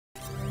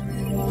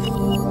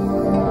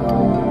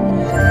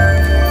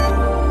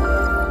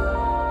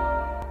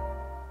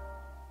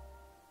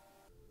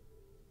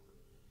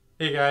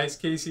Hey guys,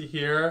 Casey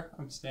here.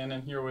 I'm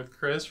standing here with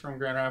Chris from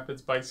Grand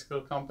Rapids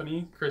Bicycle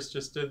Company. Chris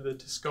just did the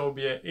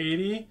Tuscobia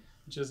 80,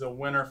 which is a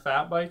winter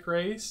fat bike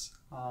race.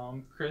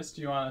 Chris,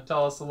 do you want to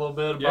tell us a little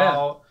bit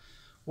about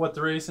what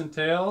the race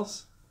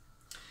entails?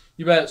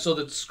 You bet. So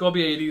the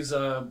Tuscobia 80 is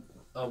a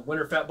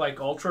winter fat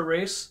bike ultra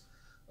race.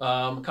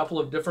 A couple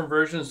of different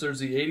versions. There's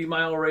the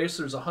 80-mile race.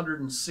 There's a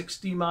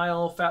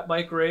 160-mile fat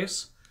bike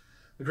race.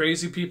 The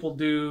crazy people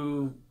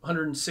do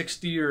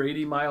 160 or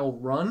 80-mile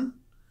run,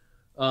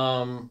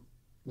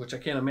 which I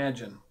can't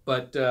imagine.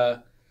 But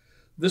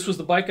this was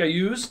the bike I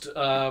used.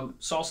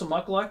 Saw some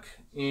muck luck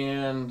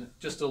and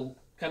just a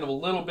kind of a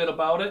little bit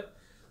about it.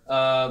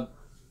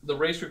 The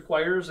race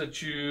requires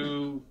that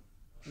you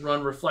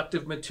run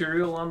reflective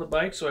material on the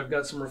bike, so I've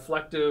got some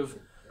reflective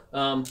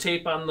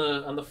tape on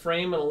the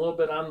frame and a little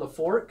bit on the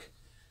fork.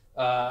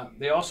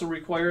 They also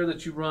require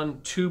that you run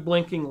 2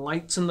 blinking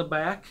lights in the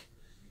back,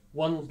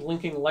 1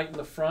 blinking light in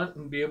the front,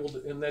 and be able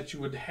to, and that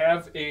you would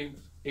have a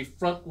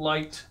front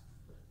light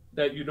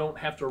that you don't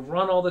have to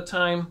run all the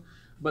time,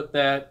 but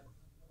that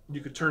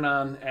you could turn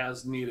on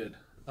as needed.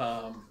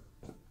 The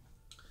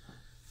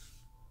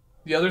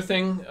other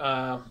thing,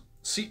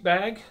 seat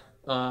bag.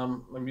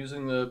 I'm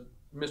using the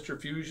Mr.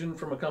 Fusion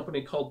from a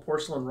company called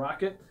Porcelain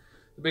Rocket.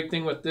 The big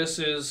thing with this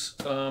is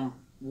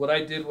what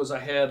I did was I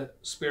had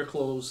spare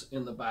clothes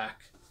in the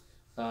back.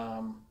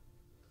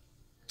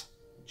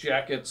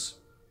 Jackets,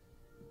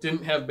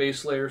 didn't have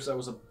base layers. That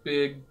was a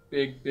big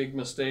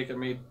mistake. I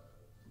made,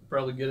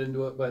 probably get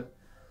into it, but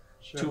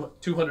sure.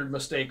 200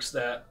 mistakes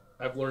that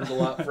I've learned a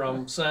lot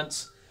from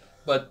since.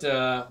 But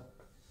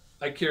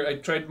I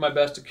tried my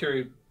best to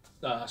carry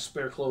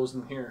spare clothes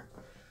in here.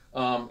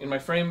 In my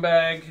frame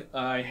bag,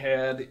 I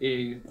had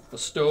a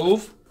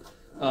stove.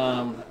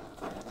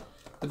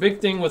 The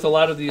big thing with a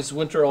lot of these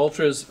winter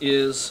ultras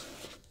is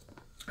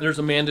there's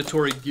a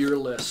mandatory gear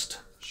list.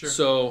 Sure.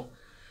 So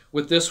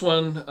with this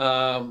one,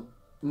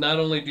 not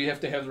only do you have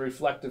to have the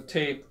reflective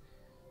tape,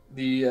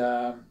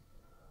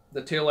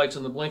 the tail lights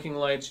and the blinking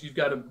lights, you've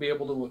got to be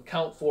able to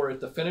account for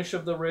at the finish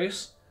of the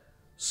race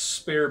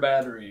spare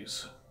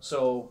batteries.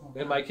 So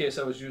in my case,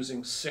 I was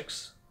using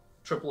 6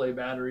 AAA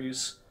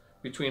batteries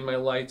between my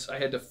lights. I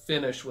had to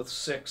finish with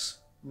 6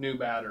 new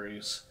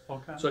batteries.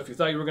 Okay. So if you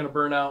thought you were going to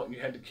burn out, you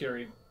had to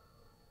carry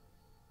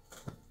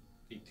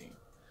 18.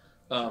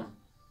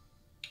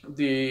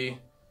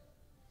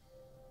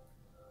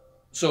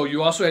 So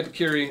you also had to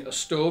carry a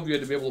stove. You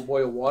had to be able to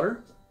boil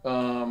water.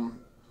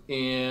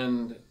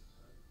 And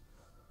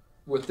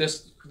with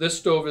this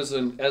stove is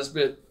an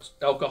Esbit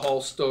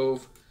alcohol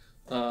stove,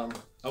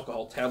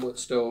 alcohol tablet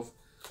stove.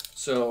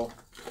 So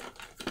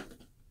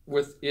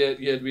with it,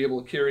 you had to be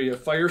able to carry a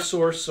fire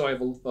source. So I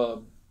have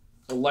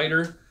a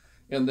lighter,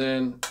 and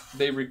then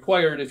they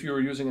required, if you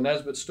were using an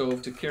Esbit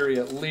stove, to carry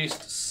at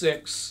least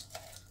 6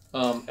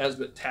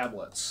 Esbit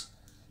tablets.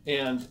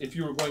 And if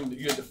you were going to,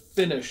 you had to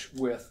finish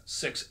with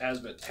 6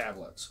 Esbit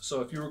tablets.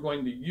 So if you were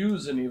going to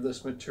use any of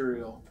this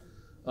material,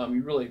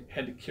 you really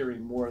had to carry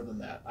more than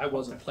that. I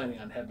wasn't planning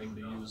on having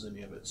to use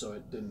any of it, so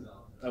it didn't.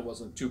 I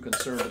wasn't too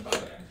concerned about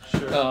it.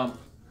 Sure.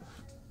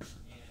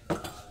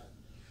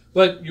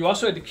 But you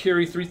also had to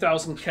carry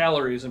 3,000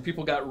 calories, and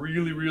people got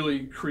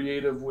really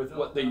creative with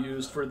what they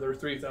used for their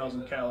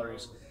 3,000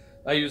 calories.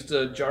 I used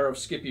a jar of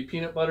Skippy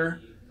peanut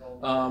butter,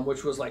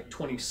 which was like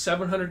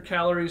 2,700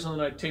 calories, and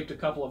then I taped a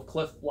couple of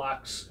Cliff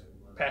Blocks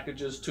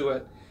packages to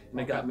it, and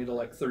it got me to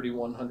like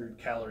 3,100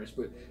 calories.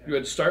 But you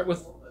had to start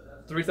with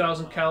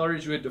 3,000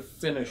 calories, you had to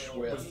finish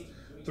with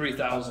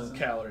 3,000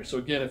 calories. So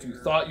again, if you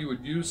thought you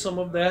would use some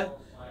of that,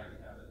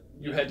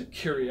 you had to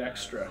carry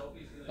extra.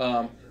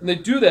 And they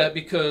do that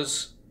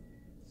because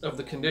of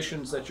the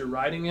conditions that you're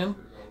riding in,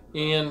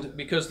 and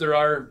because there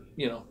are,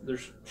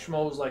 there's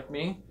schmoes like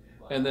me,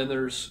 and then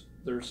there's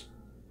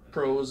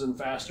pros and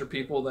faster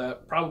people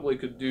that probably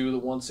could do the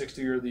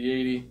 160 or the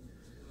 80.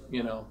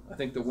 I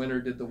think the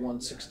winner did the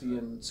 160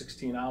 in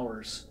 16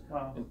 hours.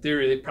 Wow. In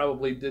theory, they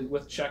probably did,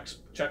 with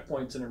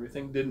checkpoints and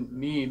everything, didn't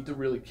need to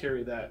really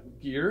carry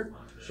that gear.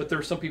 But there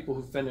were some people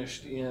who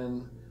finished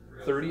in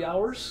 30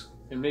 hours,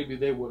 and maybe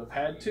they would have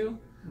had to.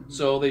 Mm-hmm.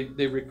 So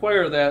they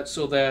require that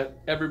so that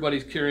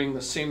everybody's carrying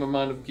the same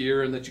amount of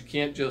gear, and that you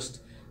can't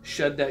just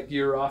shed that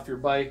gear off your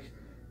bike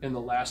in the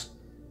last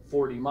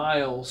 40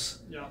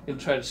 miles and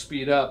try to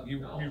speed up.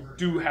 You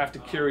do have to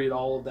carry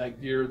all of that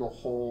gear the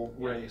whole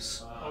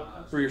race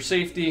for your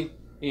safety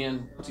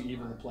and to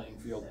even the playing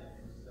field.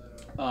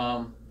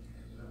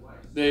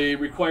 They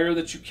require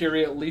that you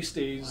carry at least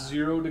a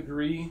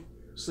 0-degree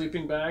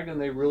sleeping bag, and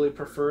they really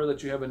prefer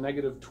that you have a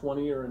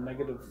 -20 or a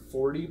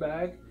 -40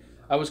 bag.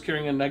 I was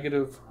carrying a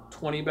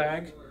 -20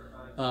 bag.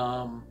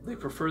 They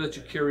prefer that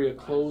you carry a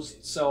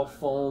closed cell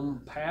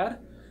foam pad.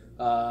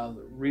 The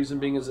reason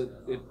being is that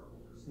it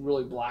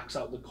really blocks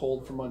out the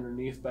cold from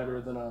underneath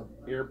better than a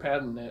air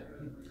pad, and at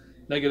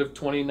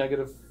 -20,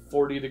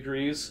 -40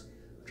 degrees,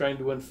 trying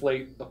to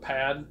inflate a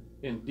pad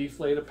and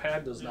deflate a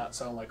pad does not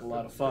sound like a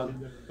lot of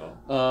fun.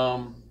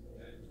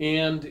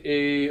 And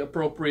a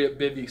appropriate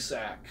bivy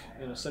sack,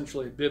 and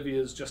essentially a bivy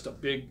is just a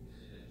big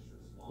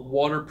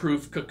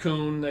waterproof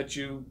cocoon that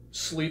you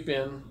sleep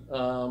in,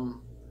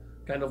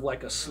 kind of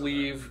like a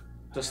sleeve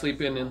to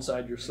sleep in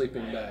inside your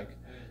sleeping bag.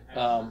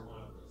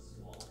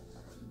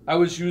 I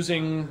was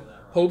using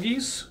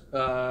hoagies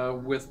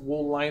with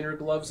wool liner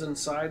gloves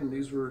inside, and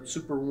these were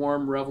super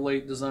warm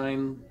Revelate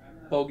design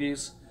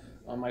hoagies.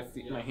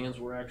 My hands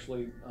were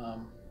actually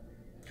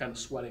kind of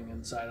sweating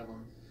inside of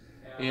them.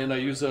 And I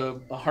use a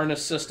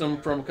harness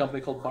system from a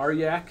company called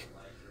Baryak.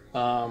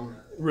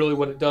 Really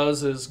what it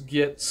does is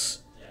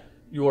gets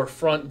your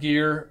front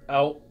gear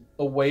out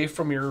away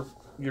from your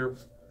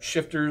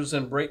shifters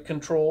and brake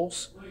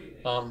controls.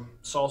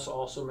 Salsa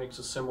also makes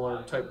a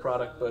similar type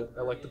product, but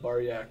I like the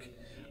Baryak.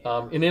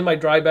 And in my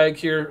dry bag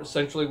here,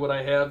 essentially what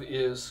I have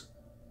is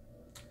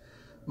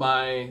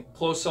my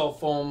closed cell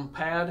foam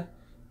pad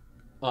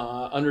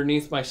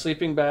underneath my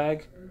sleeping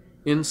bag,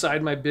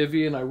 inside my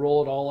bivvy, and I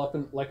roll it all up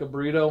in, like a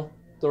burrito,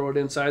 throw it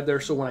inside there,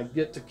 so when I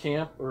get to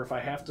camp or if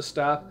I have to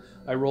stop,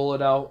 I roll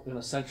it out, and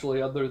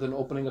essentially other than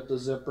opening up the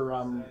zipper,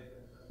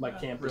 my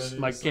camp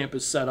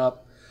is set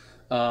up.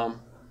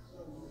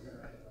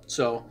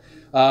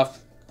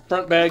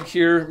 Front bag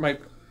here, a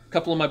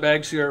couple of my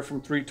bags here are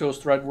from Three Toes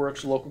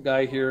Threadworks, a local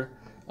guy here.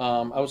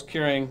 I was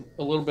carrying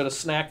a little bit of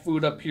snack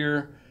food up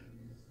here.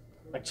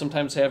 I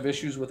sometimes have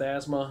issues with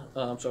asthma,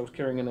 so I was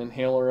carrying an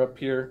inhaler up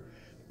here.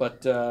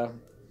 But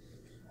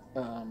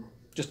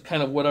just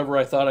kind of whatever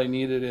I thought I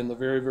needed in the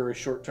very, very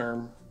short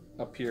term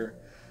up here.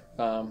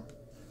 The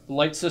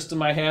light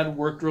system I had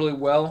worked really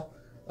well.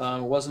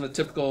 It wasn't a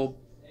typical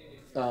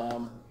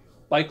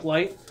bike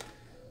light.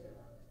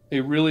 They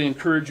really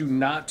encourage you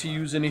not to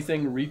use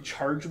anything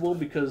rechargeable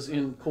because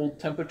in cold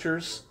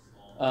temperatures,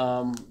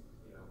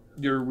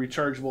 your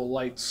rechargeable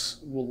lights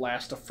will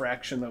last a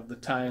fraction of the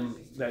time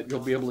that you'll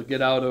be able to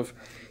get out of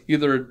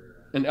either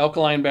an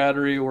alkaline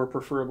battery or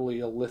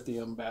preferably a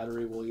lithium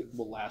battery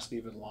will last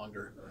even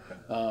longer.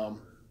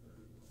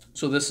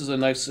 So this is a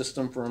nice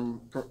system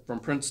from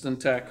Princeton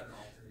Tech,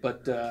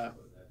 but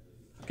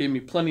gave me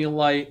plenty of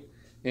light,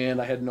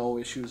 and I had no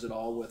issues at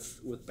all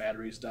with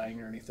batteries dying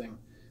or anything.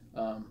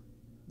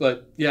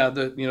 But yeah,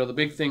 the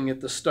big thing at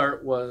the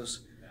start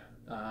was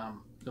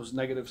it was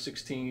negative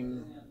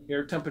 16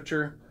 air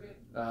temperature.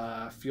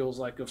 Feels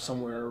like of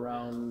somewhere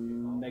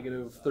around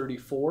negative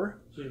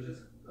 34.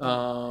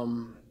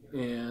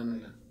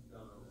 And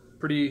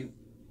pretty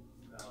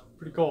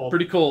cold.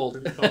 Pretty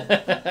cold.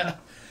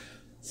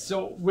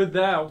 So with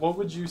that, what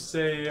would you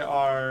say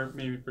are,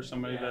 maybe for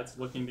somebody that's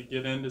looking to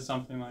get into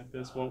something like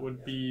this, what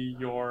would be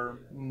your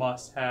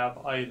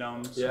must-have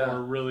items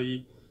or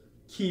really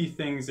key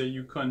things that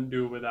you couldn't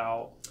do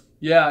without?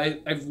 Yeah,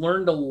 I've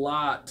learned a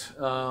lot.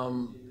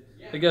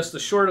 I guess the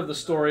short of the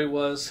story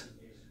was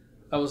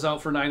I was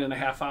out for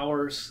 9.5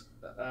 hours.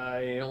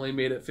 I only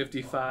made it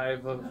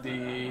 55 of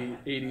the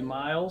 80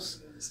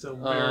 miles. Still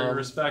very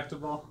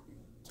respectable.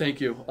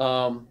 Thank you.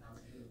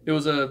 It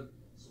was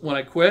when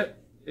I quit,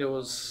 it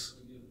was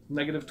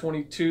negative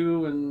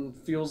 22 and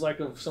feels like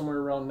of somewhere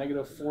around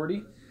negative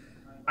 40.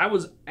 I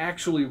was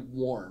actually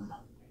warm.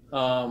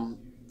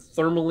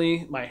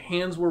 Thermally, my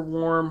hands were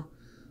warm.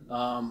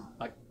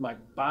 My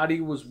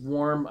body was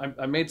warm.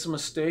 I made some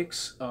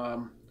mistakes.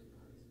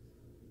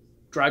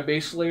 Dry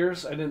base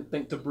layers. I didn't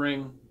think to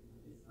bring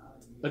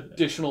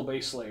additional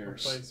base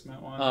layers.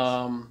 Replacement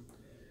ones.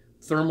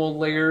 Thermal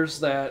layers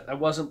that I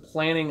wasn't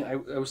planning. I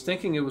was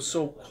thinking it was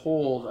so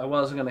cold I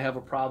wasn't going to have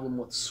a problem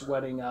with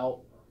sweating out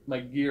my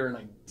gear, and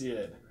I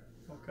did.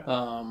 Okay.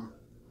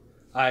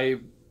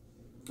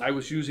 I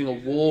was using a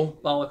wool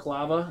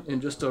balaclava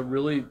and just a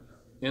really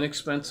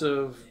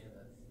inexpensive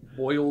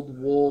boiled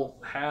wool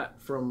hat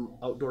from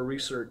Outdoor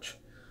Research.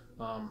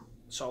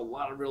 Saw a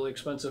lot of really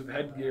expensive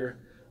headgear.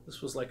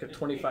 This was like a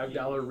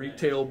 $25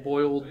 retail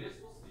boiled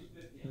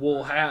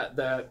wool hat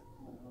that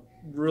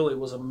really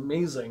was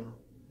amazing,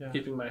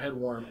 keeping my head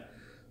warm.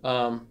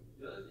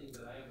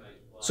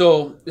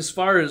 So as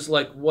far as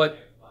like what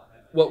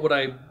would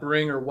I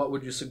bring or what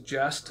would you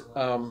suggest?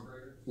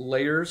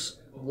 Layers,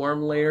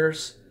 warm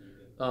layers,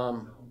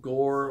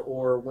 gore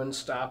or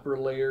windstopper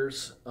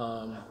layers,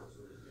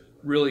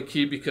 really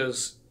key,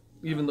 because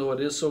even though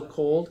it is so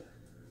cold,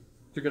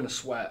 you're going to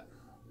sweat,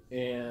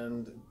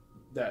 and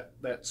that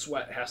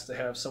sweat has to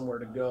have somewhere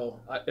to go.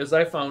 As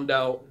I found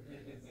out,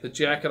 the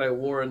jacket I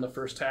wore in the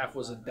first half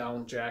was a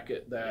down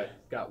jacket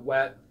that got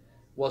wet,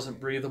 wasn't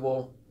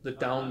breathable. The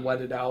down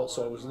wetted out,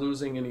 so I was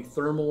losing any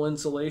thermal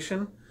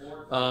insulation.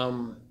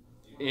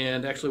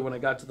 And actually, when I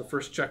got to the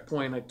first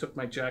checkpoint, I took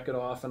my jacket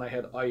off and I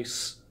had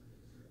ice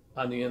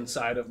on the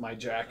inside of my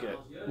jacket,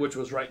 which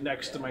was right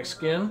next to my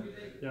skin.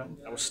 Yeah.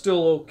 I was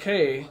still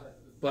okay,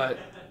 but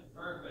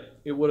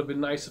it would have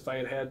been nice if I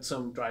had had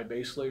some dry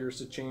base layers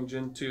to change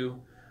into.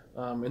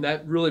 And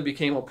that really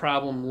became a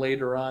problem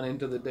later on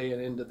into the day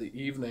and into the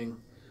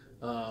evening,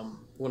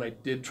 when I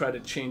did try to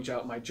change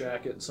out my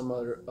jacket and some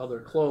other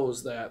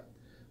clothes, that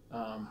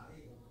I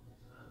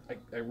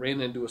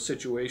ran into a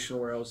situation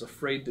where I was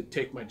afraid to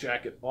take my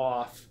jacket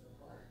off,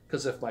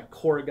 because if my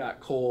core got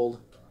cold,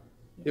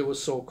 it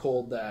was so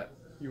cold that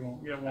you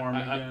won't get warm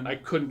again. I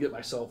couldn't get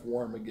myself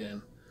warm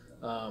again.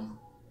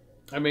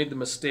 I made the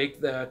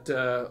mistake that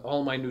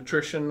all my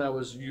nutrition I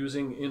was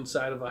using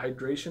inside of a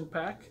hydration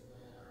pack.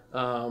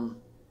 I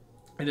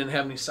didn't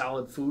have any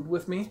solid food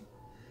with me,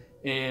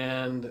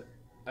 and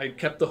I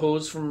kept the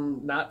hose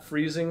from not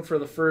freezing for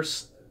the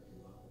first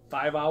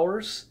 5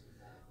 hours,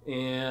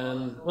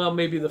 and well,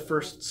 maybe the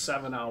first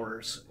 7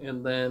 hours,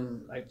 and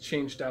then I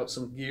changed out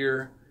some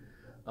gear,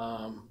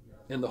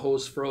 and the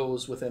hose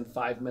froze within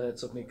 5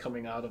 minutes of me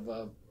coming out of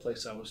a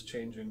place I was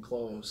changing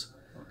clothes.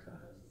 Okay.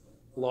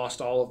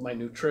 Lost all of my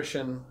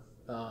nutrition,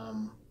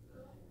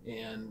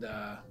 and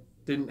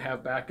didn't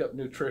have backup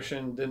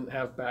nutrition, didn't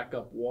have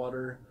backup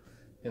water,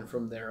 and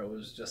from there it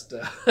was just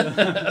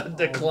a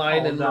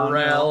decline in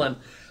morale. And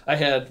I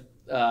had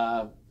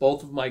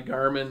both of my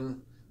Garmin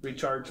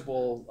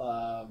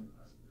rechargeable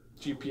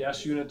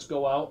GPS units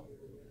go out,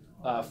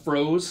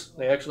 froze.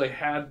 They actually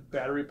had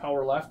battery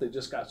power left. They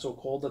just got so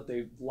cold that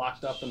they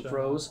locked up and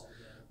froze.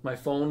 My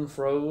phone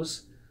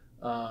froze.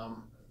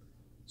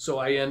 So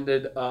I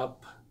ended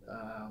up,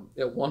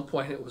 at one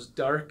point it was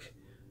dark.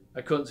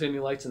 I couldn't see any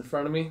lights in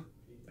front of me.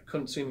 I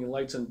couldn't see any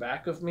lights in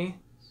back of me.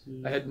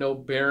 I had no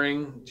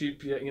bearing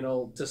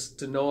GPS, just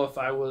to know if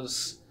I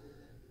was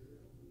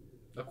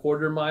a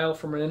quarter mile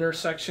from an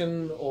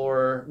intersection,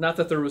 or not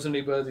that there was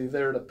anybody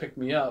there to pick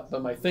me up,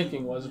 but my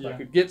thinking was if I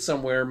could get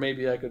somewhere,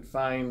 maybe I could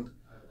find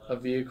a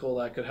vehicle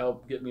that could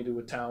help get me to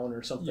a town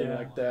or something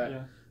like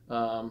that.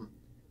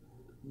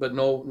 But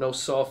no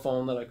cell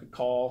phone that I could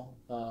call.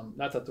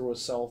 Not that there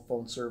was cell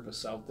phone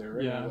service out there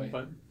anyway.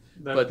 But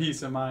that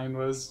peace of mind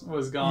was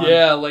gone.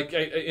 Yeah,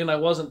 I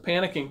wasn't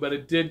panicking, but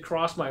it did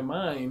cross my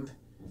mind.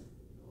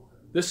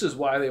 This is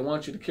why they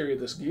want you to carry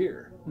this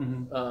gear.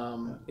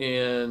 And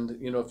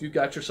if you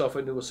got yourself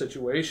into a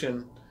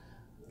situation,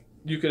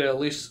 you could at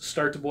least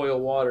start to boil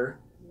water.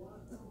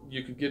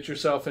 You could get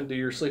yourself into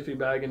your sleeping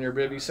bag and your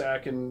bivy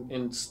sack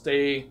and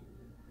stay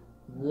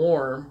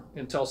warm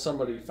until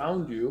somebody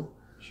found you.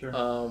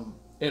 Sure.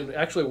 And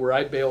actually, where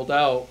I bailed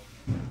out,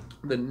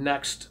 the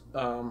next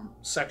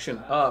section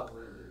up,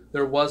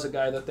 there was a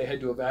guy that they had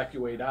to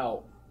evacuate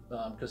out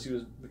because he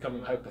was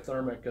becoming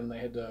hypothermic, and they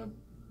had to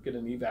get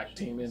an evac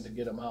team in to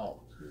get him out.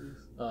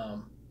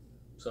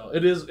 So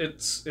it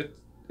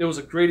was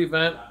a great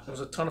event. It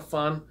was a ton of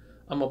fun.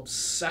 I'm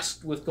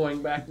obsessed with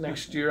going back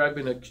next year. I've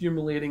been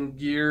accumulating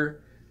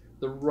gear,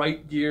 the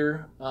right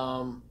gear,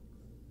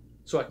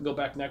 so I can go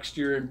back next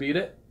year and beat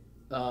it.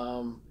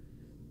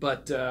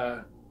 But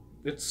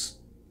it's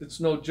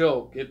no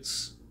joke.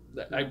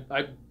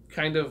 I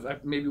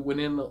maybe went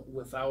in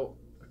without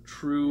a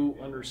true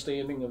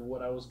understanding of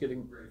what I was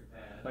getting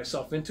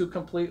myself into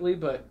completely,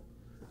 but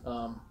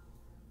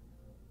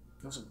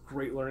it was a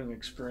great learning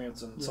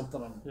experience and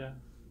something I'm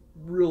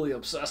really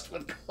obsessed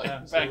with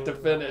going back to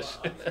finish.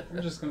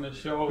 I'm just going to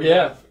show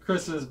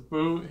Chris's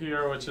boot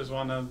here, which is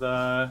one of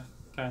the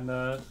kind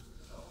of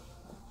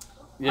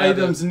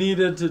items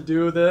needed to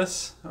do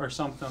this or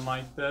something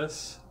like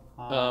this.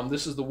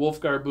 This is the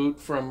Wolfgar boot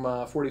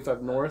from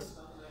 45 North.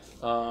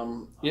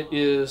 It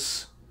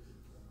is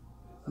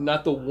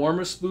not the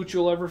warmest boot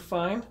you'll ever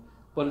find,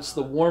 but it's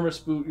the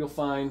warmest boot you'll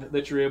find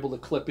that you're able to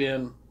clip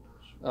in.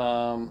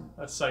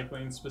 A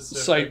cycling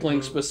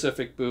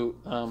specific boot.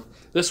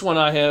 This one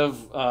I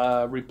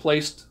have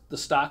replaced the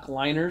stock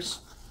liners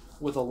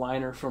with a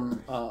liner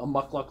from a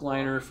muckluck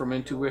liner from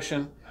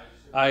Intuition.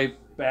 I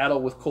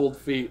battle with cold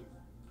feet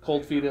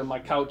on my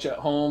couch at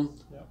home.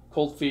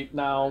 Cold feet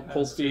now,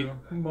 cold feet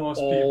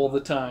all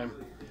the time.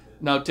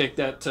 Now take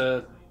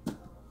that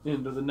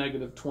into the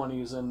negative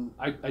 20s, and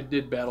I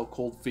did battle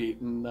cold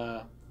feet. And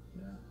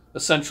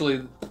essentially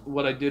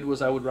what I did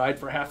was I would ride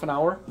for half an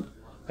hour.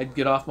 I'd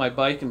get off my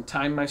bike and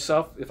time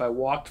myself. If I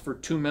walked for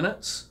 2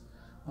 minutes,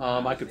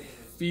 I could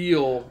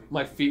feel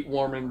my feet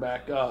warming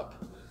back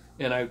up.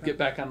 And I'd get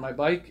back on my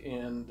bike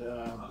and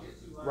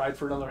ride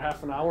for another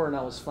half an hour, and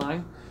I was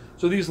fine.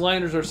 So these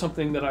liners are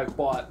something that I've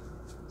bought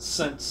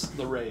since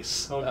the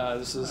race.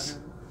 This is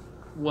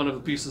one of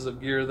the pieces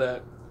of gear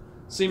that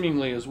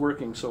seemingly is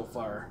working so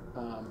far.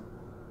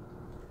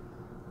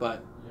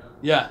 But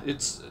yeah,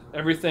 it's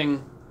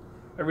everything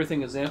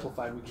is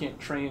amplified. We can't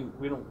train.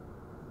 We don't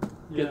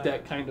get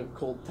that kind of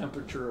cold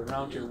temperature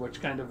around here,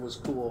 which kind of was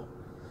cool.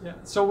 Yeah.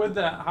 So with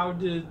that, how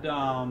did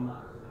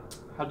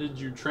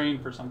you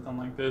train for something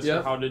like this?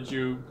 Or how did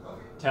you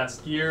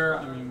test gear?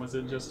 I mean, was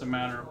it just a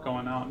matter of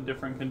going out in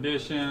different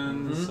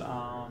conditions?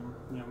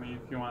 Maybe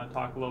if you want to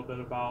talk a little bit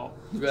about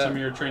some of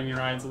your training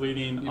rides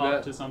leading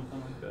up to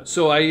something like this.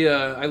 So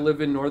I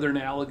live in northern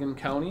Allegan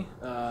County.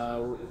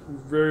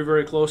 Very,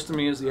 very close to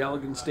me is the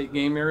Allegan State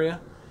Game Area.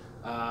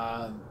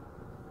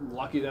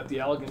 Lucky that the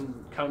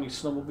Allegan County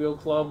Snowmobile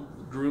Club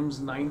grooms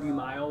 90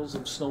 miles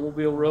of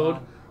snowmobile road.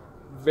 Wow.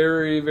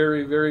 Very,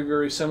 very, very,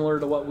 very similar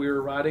to what we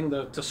were riding.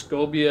 The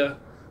Tuscobia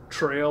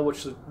Trail,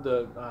 which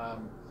the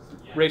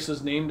race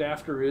is named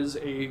after, is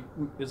a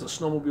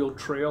snowmobile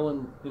trail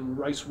in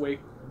Rice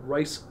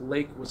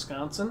Lake,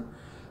 Wisconsin.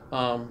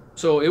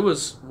 So it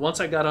was,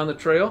 once I got on the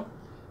trail,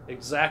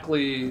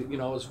 exactly,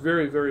 I was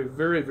very, very,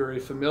 very, very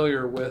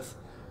familiar with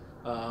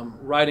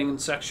riding in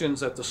sections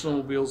that the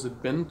snowmobiles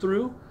had been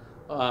through.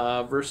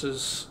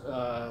 versus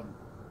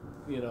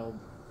you know,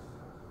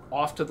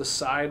 off to the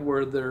side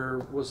where there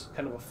was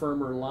kind of a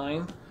firmer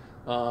line.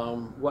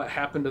 What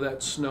happened to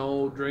that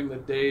snow during the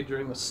day,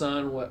 during the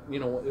sun? What, you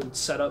know, it would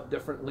set up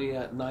differently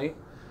at night.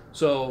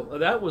 So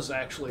that was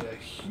actually a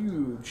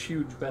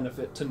huge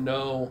benefit to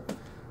know,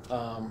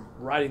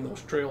 riding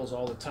those trails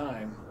all the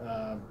time.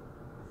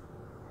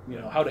 You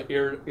know, how to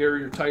air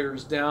your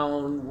tires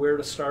down, where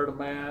to start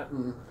them at,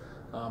 and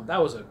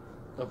that was a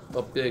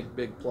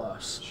big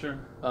plus. Sure.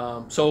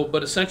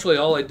 But essentially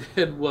all I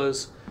did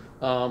was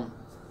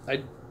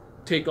I'd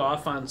take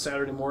off on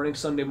Saturday mornings,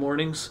 Sunday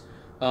mornings,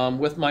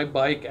 with my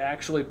bike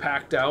actually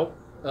packed out,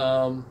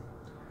 and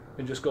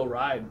just go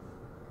ride.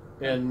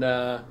 And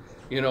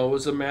you know, it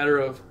was a matter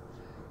of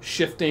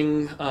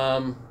shifting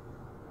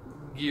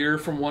gear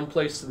from one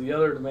place to the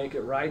other to make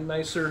it ride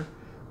nicer.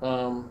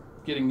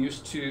 Getting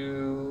used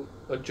to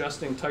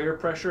adjusting tire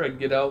pressure. I'd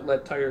get out,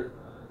 let tire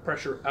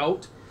pressure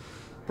out,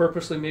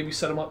 purposely maybe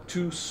set them up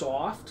too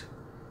soft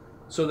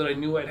so that I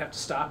knew I'd have to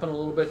stop in a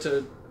little bit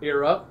to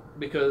air up,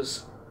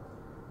 because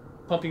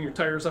pumping your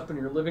tires up in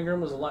your living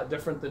room is a lot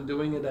different than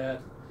doing it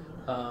at,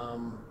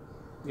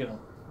 you know,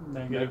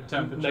 Negative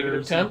temperatures.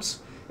 negative temps.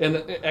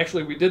 And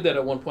actually, we did that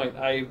at one point.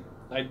 I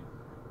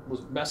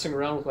was messing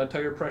around with my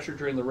tire pressure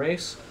during the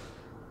race,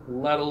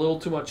 let a little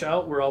too much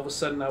out, where all of a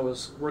sudden I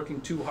was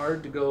working too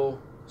hard to go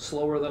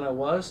slower than I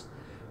was,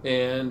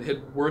 and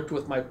had worked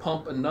with my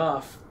pump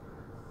enough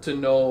to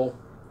know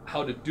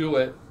how to do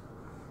it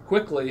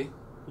quickly.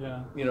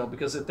 Yeah. You know,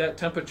 because at that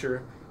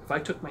temperature, if I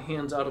took my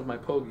hands out of my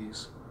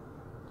pogies,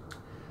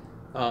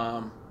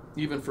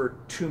 even for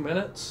 2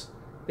 minutes,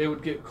 they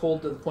would get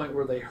cold to the point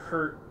where they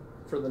hurt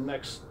for the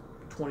next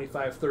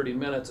 25-30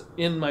 minutes.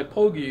 In my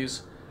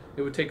pogies,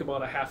 it would take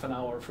about a half an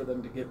hour for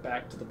them to get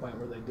back to the point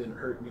where they didn't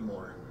hurt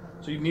anymore.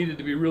 So you needed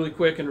to be really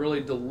quick and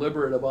really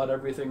deliberate about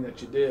everything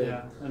that you did.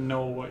 Yeah, and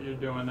know what you're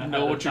doing.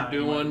 Know what you're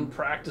doing,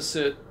 practice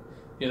it.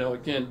 You know,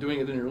 again, doing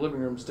it in your living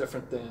room is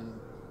different than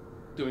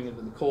doing it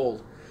in the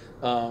cold.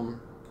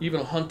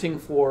 Even hunting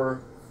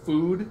for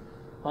food,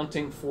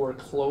 hunting for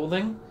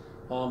clothing,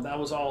 that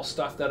was all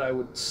stuff that I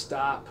would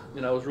stop.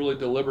 You know, I was really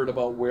deliberate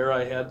about where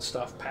I had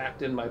stuff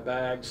packed in my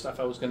bag, stuff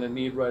I was going to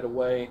need right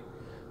away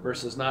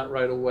versus not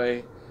right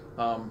away.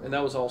 And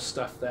that was all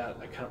stuff that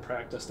I kind of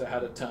practiced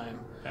ahead of time.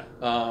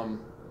 Yeah.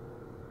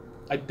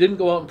 I didn't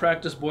go out and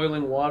practice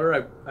boiling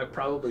water. I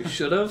probably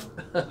should have.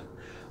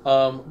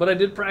 But I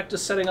did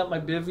practice setting up my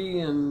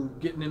bivvy and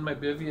getting in my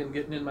bivvy and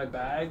getting in my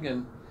bag.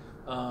 And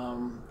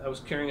I was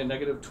carrying a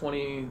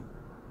 -20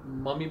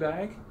 mummy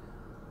bag.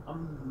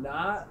 I'm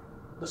not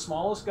the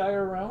smallest guy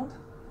around,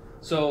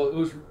 so it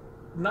was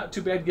not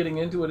too bad getting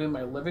into it in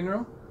my living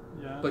room.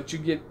 Yeah. But you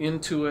get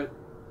into it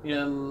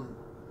in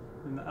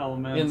the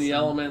elements. In the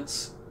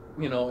elements,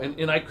 you know,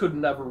 and I could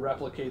never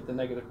replicate the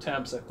negative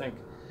temps. I think,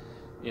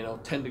 you know,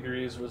 10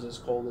 degrees was as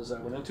cold as I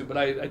went into. But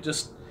I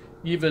just,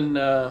 even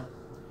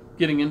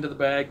getting into the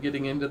bag,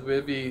 getting into the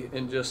bivvy,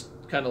 and just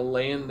kind of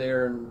laying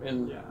there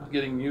and Yeah.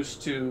 getting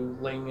used to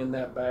laying in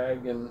that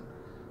bag. And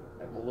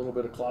I have a little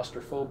bit of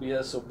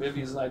claustrophobia, so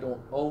bivvies and I don't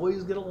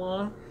always get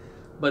along.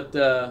 But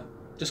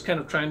just kind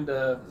of trying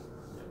to...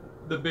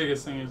 The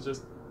biggest thing is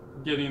just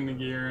getting the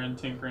gear and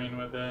tinkering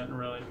with it and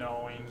really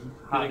knowing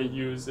how to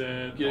use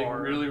it. Getting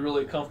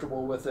really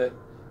comfortable with it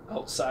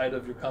outside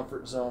of your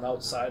comfort zone,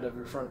 outside of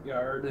your front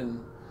yard.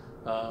 And,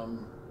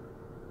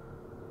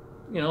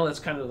 you know, that's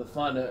kind of the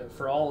fun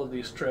for all of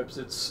these trips.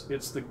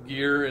 It's the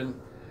gear and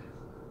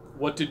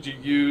what did you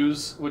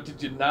use, what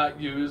did you not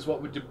use,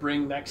 what would you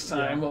bring next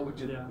time,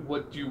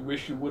 what do you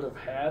wish you would have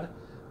had.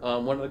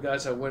 One of the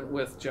guys I went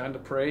with, John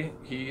DePrey,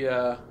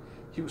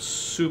 he was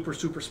super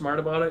smart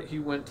about it. He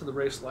went to the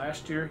race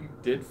last year. He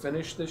did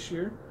finish this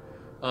year,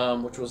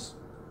 which was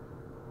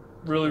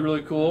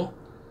really cool.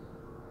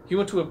 He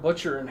went to a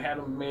butcher and had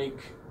him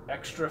make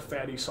extra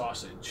fatty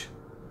sausage.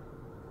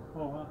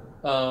 Oh,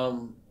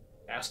 wow.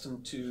 Asked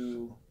him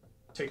to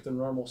take the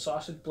normal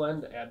sausage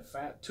blend, add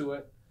fat to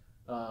it.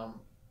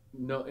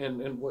 No,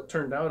 and what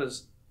turned out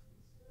is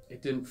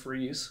it didn't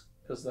freeze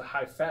because the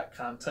high fat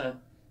content,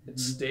 it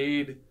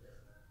stayed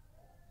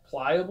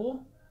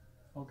pliable.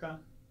 Okay.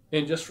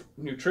 And just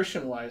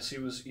nutrition-wise, he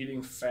was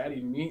eating fatty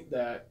meat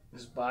that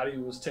his body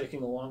was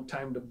taking a long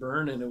time to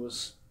burn, and it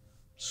was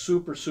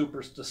super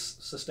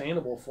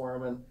sustainable for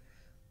him. And,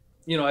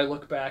 you know, I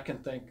look back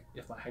and think,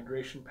 if my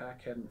hydration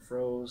pack hadn't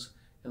froze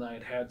and I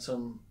had had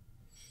some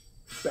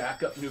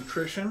backup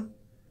nutrition,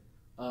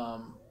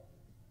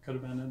 could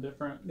have been a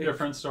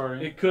different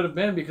story. It could have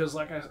been, because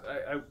like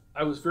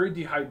I was very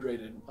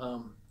dehydrated.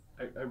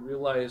 I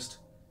realized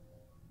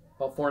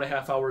about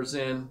 4.5 hours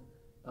in,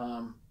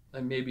 I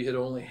maybe had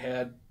only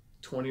had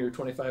 20 or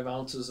 25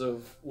 ounces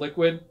of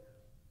liquid.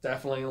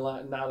 Definitely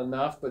not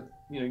enough, but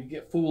you know, you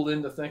get fooled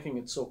into thinking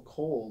it's so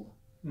cold.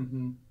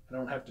 Mm-hmm. I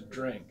don't have to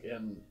drink.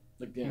 And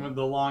again, with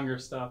the longer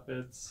stuff,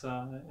 it's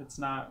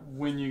not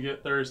when you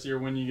get thirsty or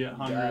when you get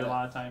hungry. A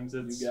lot of times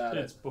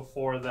it's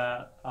before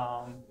that,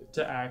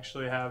 to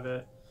actually have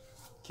it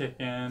kick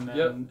in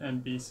Yep.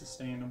 and be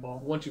sustainable.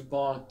 Once you've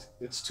bonked,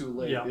 it's too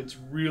late. Yeah. It's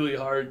really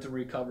hard to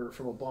recover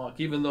from a bonk,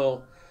 even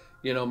though,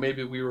 you know,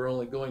 maybe we were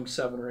only going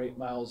 7 or 8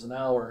 miles an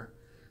hour,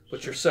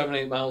 but you're 7,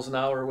 8 miles an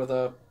hour with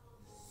a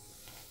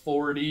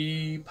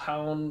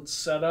 40-pound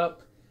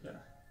setup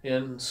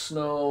in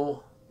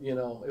snow. You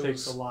know, it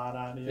takes a lot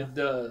out of you. It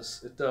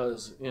does.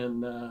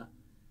 And,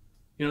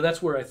 you know,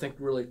 that's where I think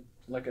really,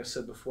 like I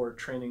said before,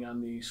 training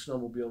on the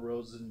snowmobile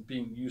roads and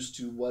being used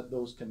to what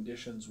those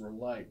conditions were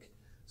like.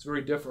 It's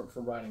very different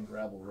from riding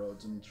gravel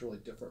roads, and it's really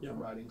different from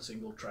riding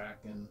single track.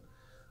 And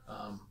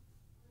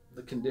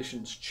the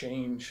conditions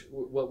change.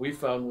 What we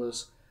found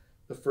was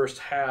the first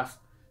half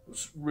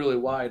was really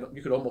wide.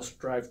 You could almost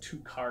drive 2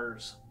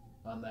 cars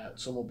on that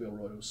snowmobile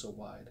road. It was so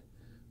wide.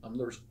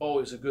 There was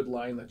always a good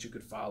line that you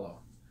could follow.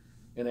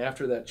 And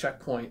after that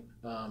checkpoint,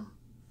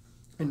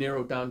 it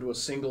narrowed down to a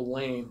single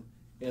lane,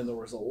 and there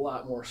was a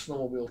lot more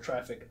snowmobile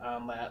traffic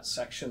on that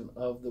section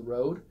of the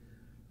road.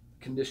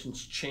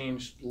 Conditions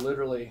changed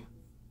literally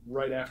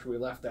right after we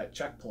left that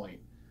checkpoint.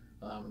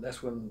 And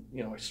that's when,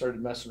 you know, I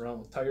started messing around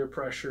with tire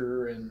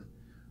pressure and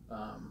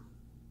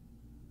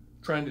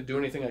trying to do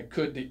anything I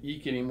could to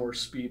eke any more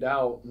speed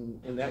out.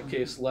 And in that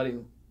case,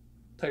 letting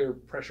tire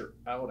pressure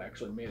out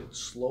actually made it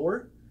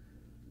slower.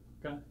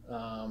 Okay.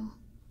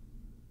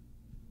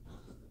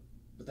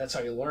 But that's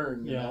how you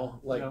learn, you know,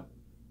 like,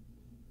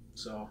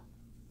 so.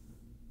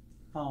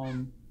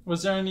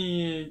 Was there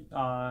any,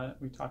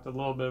 we talked a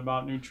little bit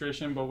about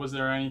nutrition, but was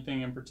there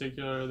anything in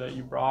particular that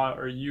you brought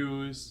or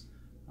used?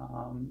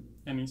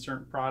 Any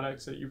certain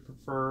products that you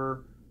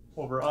prefer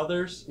over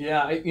others?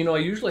 Yeah, I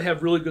usually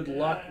have really good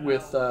luck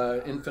with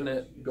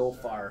Infinite Go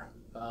Far.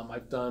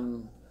 I've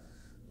done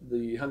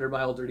the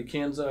 100-mile Dirty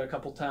Kansas a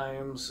couple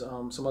times,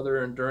 some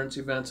other endurance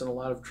events, and a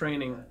lot of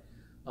training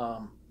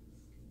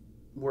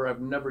where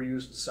I've never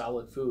used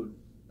solid food.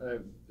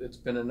 It's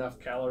been enough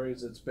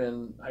calories, it's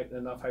been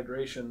enough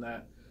hydration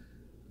that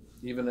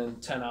even in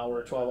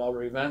 10-hour,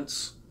 12-hour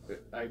events,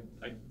 I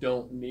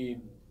don't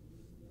need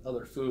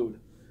other food.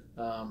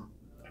 I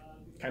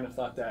kind of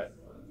thought that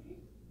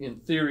in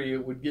theory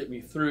it would get me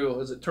through.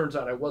 As it turns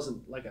out, I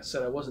wasn't, like I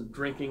said, I wasn't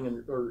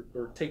drinking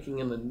or taking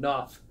in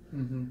enough.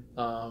 And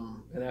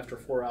after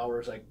 4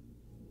 hours, I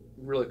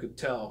really could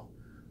tell.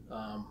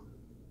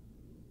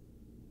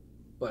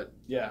 But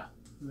yeah.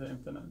 The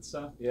Infinite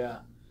stuff. Yeah.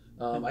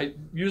 I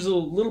use a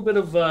little bit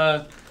of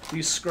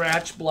these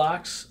scratch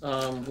blocks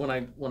when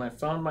I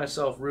found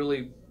myself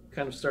really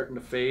kind of starting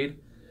to fade.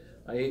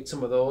 I ate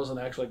some of those and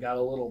actually got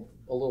a little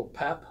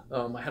pep.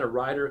 I had a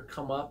rider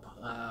come up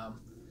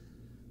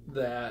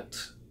that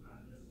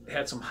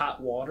had some hot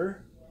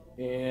water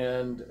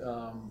and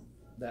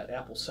that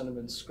apple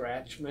cinnamon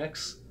scratch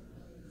mix.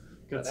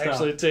 Good stuff.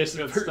 Actually, it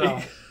tasted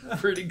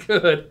pretty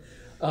good.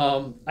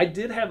 I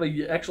did have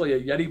actually a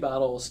Yeti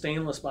bottle, a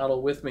stainless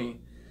bottle with me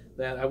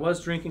that I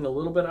was drinking a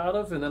little bit out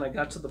of, and then I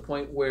got to the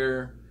point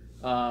where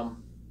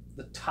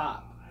the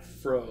top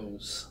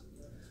froze.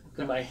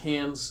 And my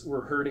hands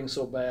were hurting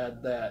so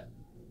bad that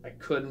I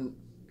couldn't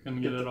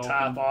get the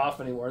top off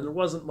anymore. There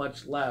wasn't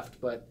much left,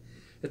 but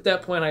at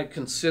that point I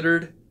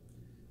considered,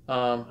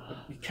 you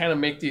kind of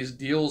make these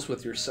deals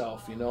with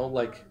yourself, you know,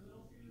 like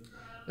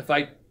if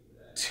I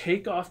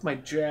take off my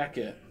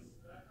jacket,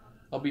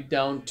 I'll be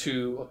down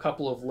to a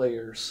couple of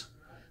layers,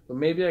 but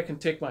maybe I can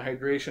take my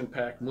hydration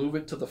pack, move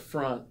it to the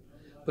front,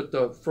 put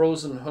the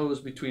frozen hose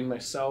between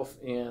myself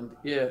and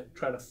it,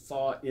 try to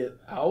thaw it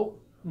out,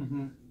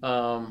 and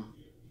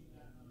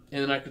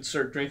then I could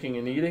start drinking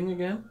and eating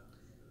again.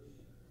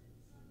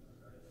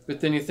 But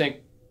then you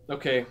think,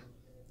 okay,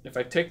 if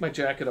I take my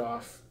jacket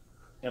off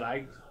and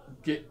I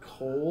get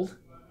cold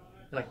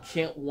and I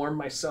can't warm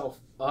myself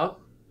up,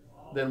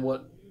 then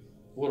what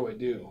do I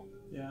do?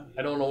 Yeah.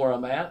 I don't know where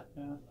I'm at.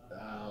 Yeah.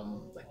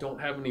 I don't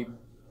have any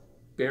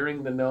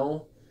bearing to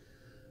know.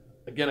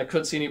 Again, I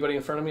couldn't see anybody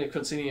in front of me. I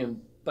couldn't see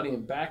anybody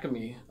in back of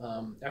me.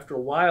 After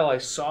a while, I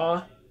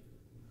saw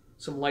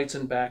some lights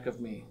in back of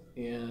me,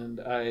 and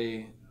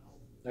I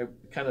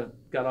kind of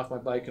got off my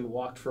bike and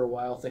walked for a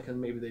while,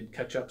 thinking maybe they'd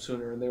catch up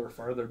sooner, and they were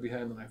farther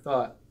behind than I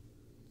thought.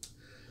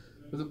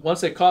 But once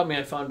they caught me,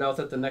 I found out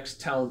that the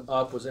next town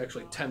up was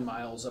actually 10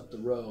 miles up the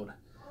road.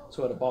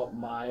 So at about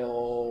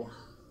mile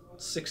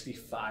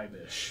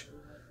 65-ish.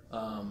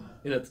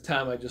 And at the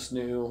time, I just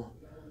knew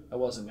I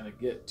wasn't going to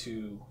get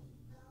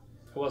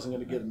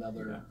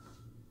another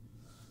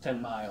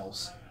 10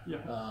 miles.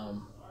 Yeah.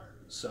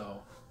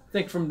 So I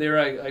think from there,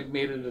 I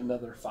made it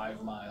another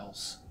 5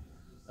 miles.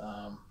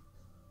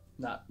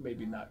 Not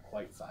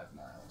quite 5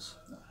 miles.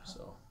 No,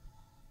 so.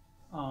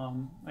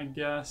 I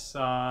guess,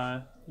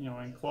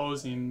 in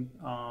closing,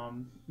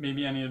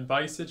 maybe any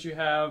advice that you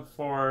have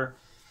for,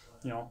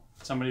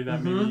 somebody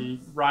that maybe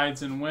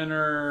rides in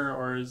winter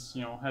or is,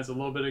 has a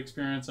little bit of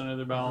experience under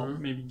their belt,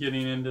 maybe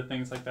getting into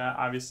things like that.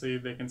 Obviously,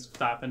 they can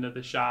stop into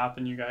the shop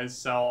and you guys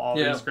sell all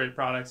these great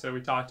products that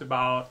we talked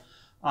about.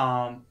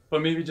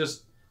 But maybe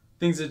just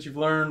things that you've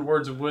learned,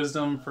 words of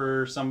wisdom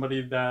for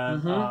somebody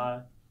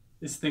that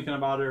is thinking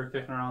about it or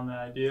kicking around the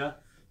idea.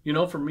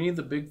 For me,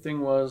 the big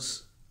thing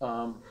was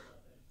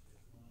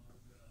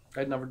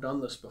I'd never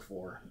done this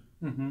before.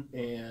 Mm-hmm.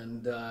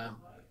 And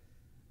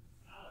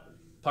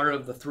part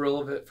of the thrill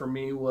of it for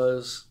me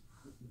was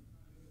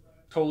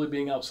totally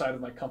being outside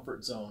of my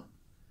comfort zone.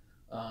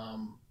 I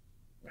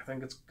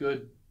think it's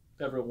good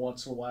every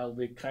once in a while to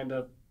be kind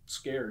of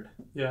scared.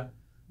 Yeah.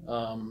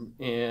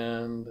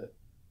 And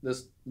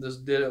this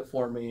did it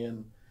for me.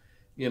 And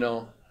you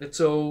know,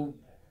 it's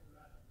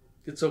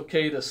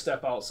okay to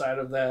step outside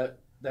of that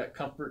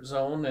comfort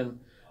zone and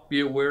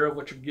be aware of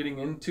what you're getting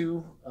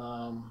into,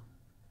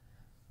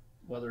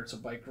 whether it's a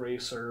bike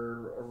race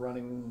or a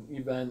running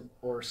event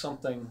or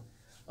something.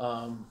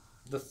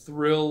 The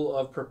thrill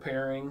of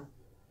preparing.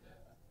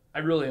 I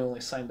really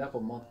only signed up a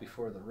month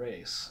before the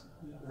race.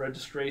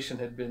 Registration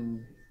had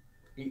been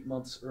 8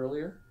 months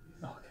earlier.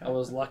 Okay. I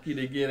was lucky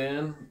to get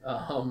in,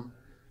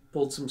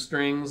 pulled some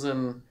strings,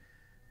 and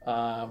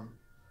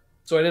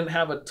so I didn't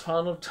have a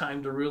ton of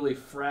time to really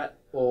fret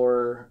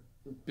or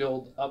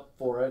build up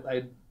for it.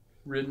 I'd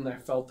ridden, I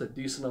felt, a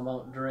decent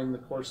amount during the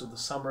course of the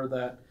summer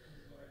that,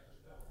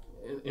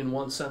 in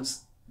one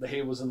sense, the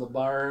hay was in the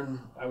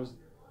barn.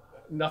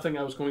 Nothing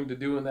I was going to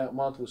do in that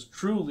month was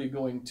truly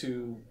going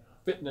to,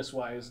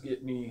 fitness-wise,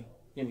 get me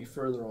any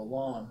further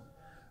along.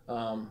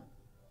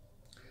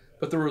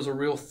 But there was a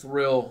real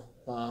thrill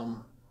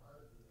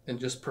in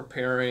just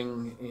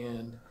preparing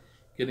and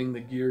getting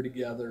the gear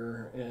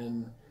together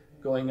and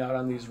going out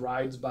on these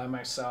rides by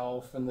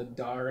myself in the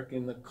dark,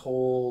 in the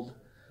cold,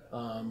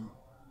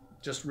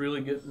 just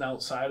really getting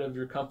outside of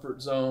your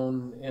comfort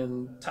zone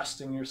and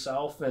testing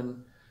yourself.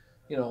 And,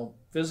 you know,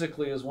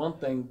 physically is one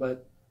thing,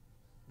 but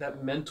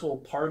that mental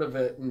part of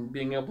it and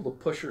being able to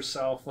push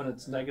yourself when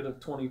it's negative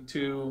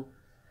 22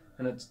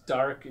 and it's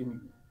dark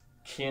and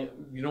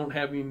you don't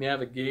have any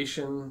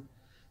navigation.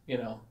 You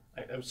know,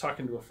 I was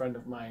talking to a friend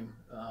of mine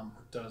who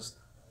does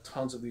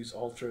tons of these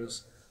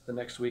ultras the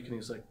next week, and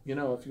he's like, you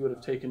know, if you would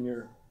have taken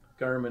your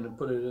Garmin and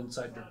put it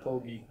inside your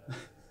Pogie,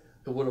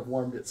 it would have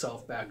warmed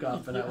itself back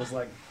up. And I was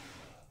like,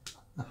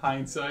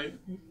 hindsight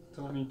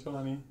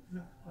 2020.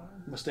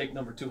 Mistake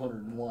number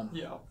 201.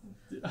 Yeah.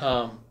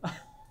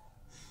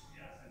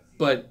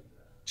 But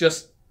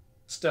just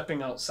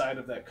stepping outside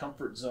of that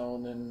comfort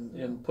zone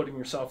and putting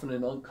yourself in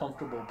an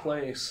uncomfortable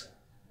place,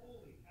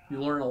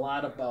 you learn a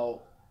lot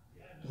about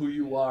who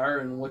you are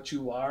and what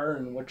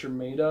you're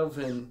made of.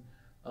 And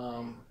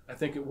I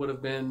think it would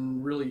have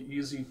been really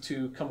easy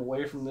to come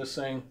away from this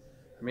saying,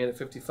 I made it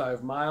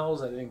 55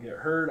 miles, I didn't get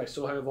hurt, I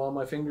still have all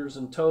my fingers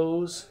and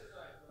toes.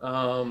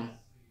 Call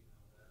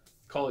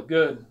it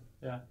good.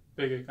 Yeah,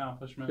 big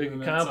accomplishment. Big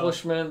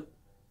accomplishment.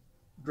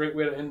 Great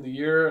way to end the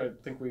year. I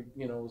think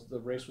the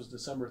race was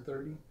December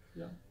 30.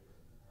 Yeah.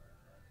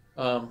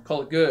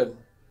 Call it good,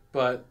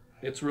 but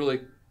it's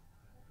really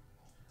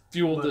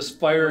fueled this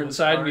fire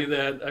inside me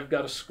that I've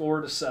got a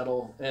score to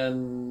settle,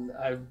 and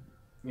I've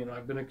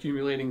been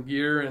accumulating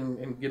gear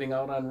and getting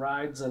out on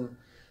rides, and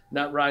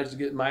not rides to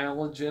get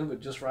mileage in, but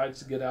just rides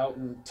to get out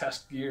and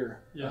test gear.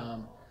 Yeah.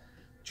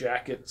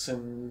 Jackets,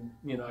 and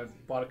I've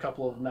bought a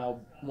couple of now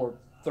more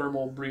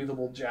thermal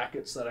breathable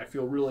jackets that I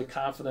feel really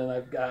confident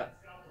I've got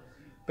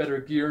better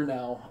gear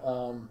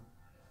now.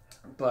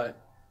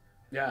 But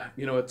yeah,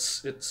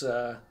 it's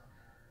that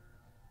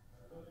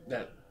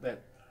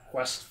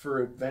quest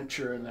for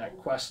adventure and that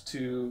quest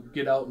to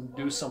get out and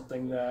do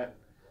something that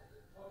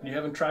you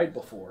haven't tried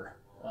before.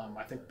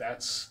 I think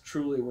that's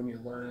truly when you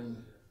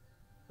learn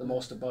the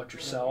most about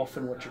yourself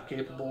and what you're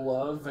capable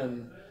of.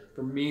 And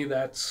for me,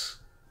 it's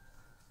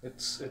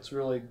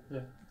really,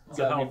 it's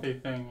a healthy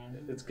thing.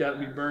 It's got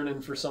me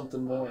burning for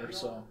something more.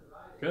 So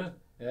good.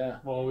 Yeah.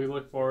 Well, we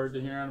look forward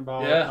to hearing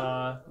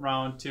about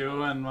round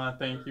 2, and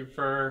thank you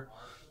for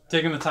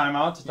taking the time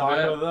out to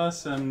talk with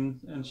us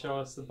and show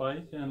us the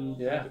bike and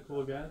the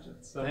cool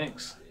gadgets. So.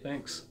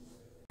 Thanks.